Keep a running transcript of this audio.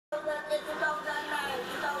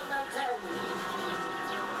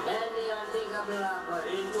Then the unthinkable happened.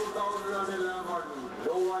 In 2011,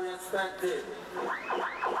 no one expected.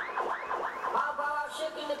 How about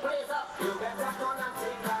shaking the place up? You better turn and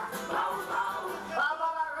take a bow, bow. How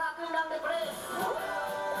about rocking down the place?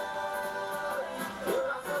 You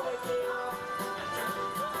rock the wicked up.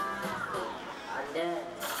 And then,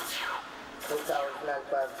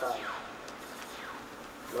 2012 comes.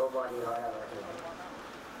 Nobody heard about him.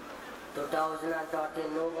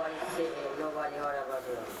 2013, nobody see him, nobody heard about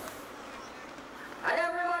him. And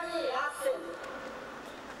everybody asked him,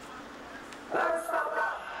 where's Papa?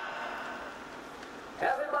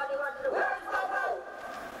 Everybody wants to know, where's Papa?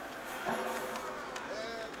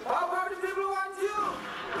 How about the people want you?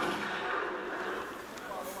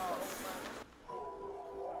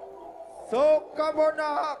 Soca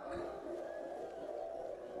Monarch,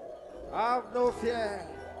 have no fear.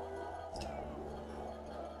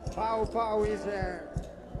 Pow Pow is there.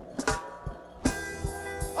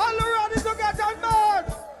 All ready to get on board?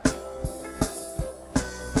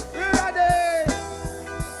 We ready?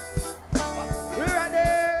 We ready?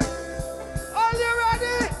 All you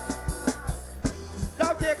ready?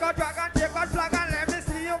 Now take a drag and take a flag and let me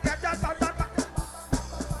see you get that back.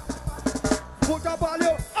 Put up all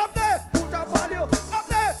you up there. Put up all you up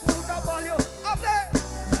there. Put up all you up there.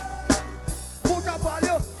 Put up all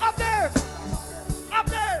you up there. Up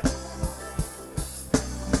there.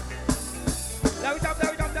 Let me jump, let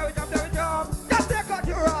me jump, let me jump, let me jump. Just take what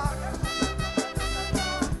you rock.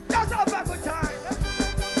 Just have a good time.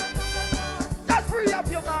 Just free up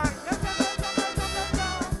your mind.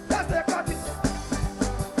 Just take what you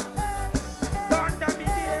turn them in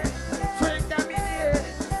here, swing them in here.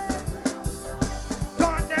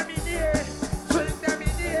 Turn them in here, swing them in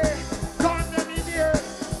here, turn them in here.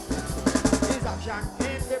 Is action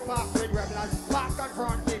in the park with rebels, back and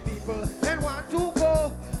front the people. Then want to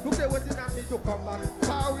go, look they waiting on me to come back.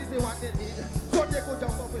 How is the one they need? So they could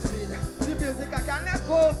jump up the speed. The music I can't let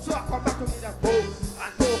go, so I come back to me and go,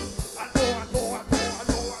 and go, and go, and go, and go, and go, and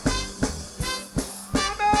go.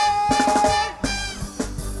 Amen!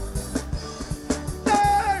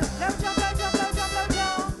 Hey!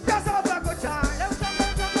 Just have a good time.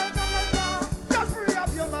 Just free up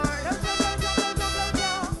your mind.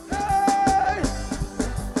 Hey!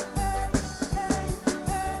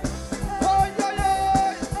 Oh, yeah,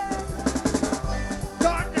 yeah.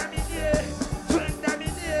 Turn them in here, swing them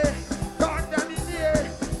in here, turn them in here.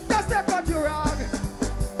 Just take what you rock.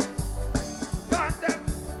 Turn them.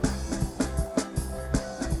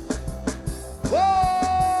 Whoa!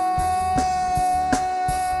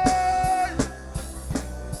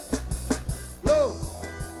 Low,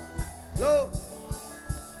 low.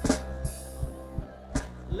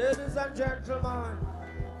 Ladies and gentlemen,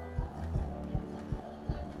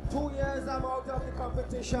 2 years I'm out of the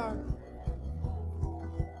competition.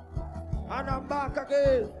 And I'm back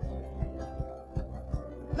again.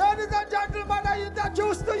 Ladies and gentlemen, I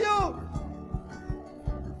introduce to you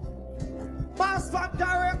Mass from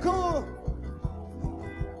Carriacou.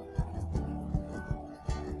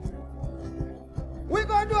 We're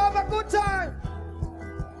going to have a good time.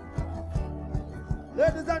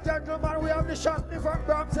 Ladies and gentlemen, we have the Shotney from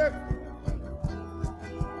Brampton.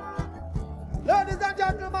 Ladies and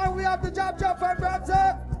gentlemen, we have the Jab Jab from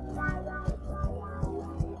Brampton.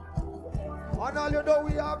 And all you know,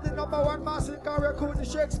 we have the #1 mass in Carriacou, the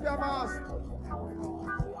Shakespeare mass.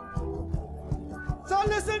 So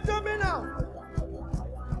listen to me now.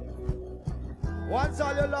 Once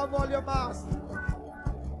all you love all your mass.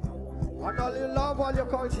 And all you love all your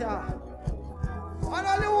culture. And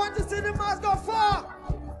all you want to see the mass go far.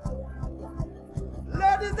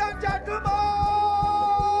 Ladies and gentlemen,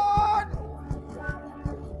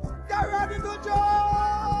 get ready to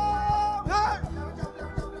jump. Hey.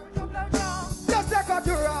 Just take what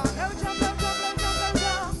you run.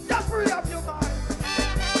 Just free up your mind.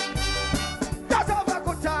 Just have a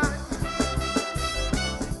good time.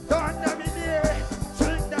 Turn them in here,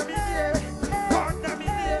 swing them in here, turn them in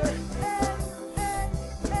here,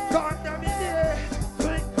 turn them in here,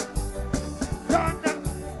 swing, turn them.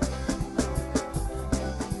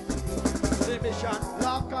 The mission,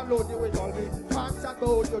 lock and load you with all me. Pants and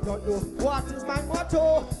gold you don't know. What is my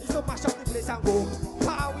motto? Is to mash up the place and go.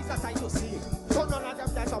 Power is a sight to see. So none of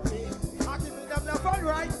them dance up me. I give them left and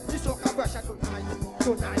right. The Soca version tonight.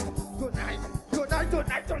 Tonight, tonight, tonight,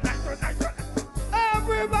 tonight, tonight, tonight, tonight.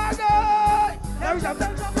 Everybody! Let me jump, let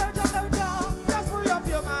me jump, let me jump, let me jump. Just free up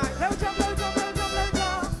your mind. Let me jump, let me jump, let me jump, let me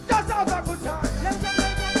jump. Just have a good time. Let me jump, let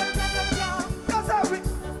me jump, let me jump, let me jump. Just have it.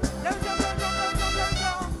 Let me jump, let me jump, let me jump, let me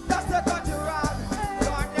jump. Just take what you run.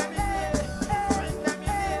 Turn them in here, bring them in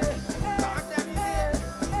here.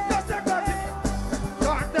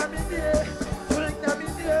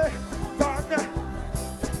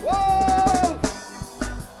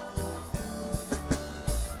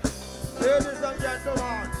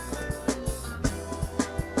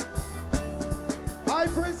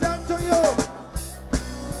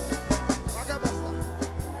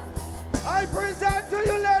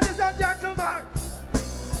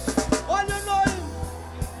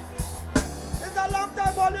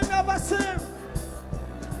 never seen.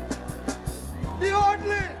 The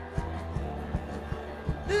only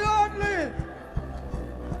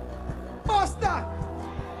master.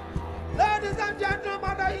 Ladies and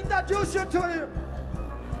gentlemen, I introduce you to him.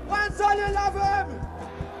 Once all you love him,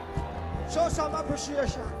 show some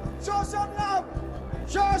appreciation. Show some love.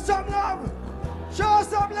 Show some love. Show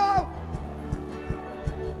some love.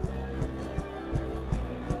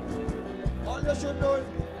 All you should know him.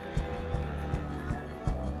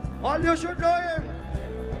 All you should know him.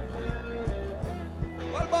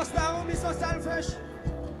 Well, Buster, don't be so selfish.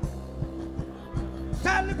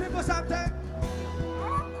 Tell the people something. Okay.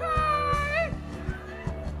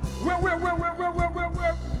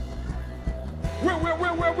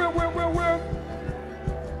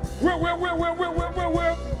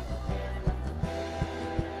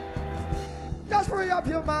 Just free up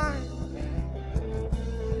your mind.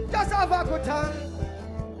 Just have a good time.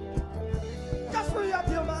 Just free up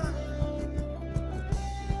your mind.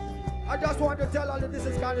 I just want to tell all that this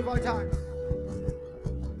is carnival time.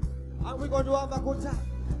 And we're going to have a good time.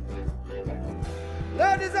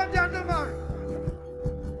 Ladies and gentlemen,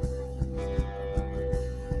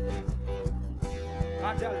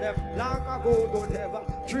 I tell them long ago, don't ever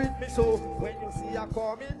treat me so. When you see I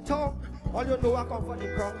come in town, all you know I come for the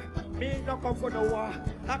crowd. Me not come for the war.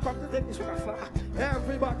 I come to take this one far.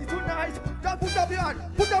 Everybody tonight, just put up your hand,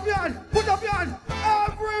 put up your hand, put up your hand.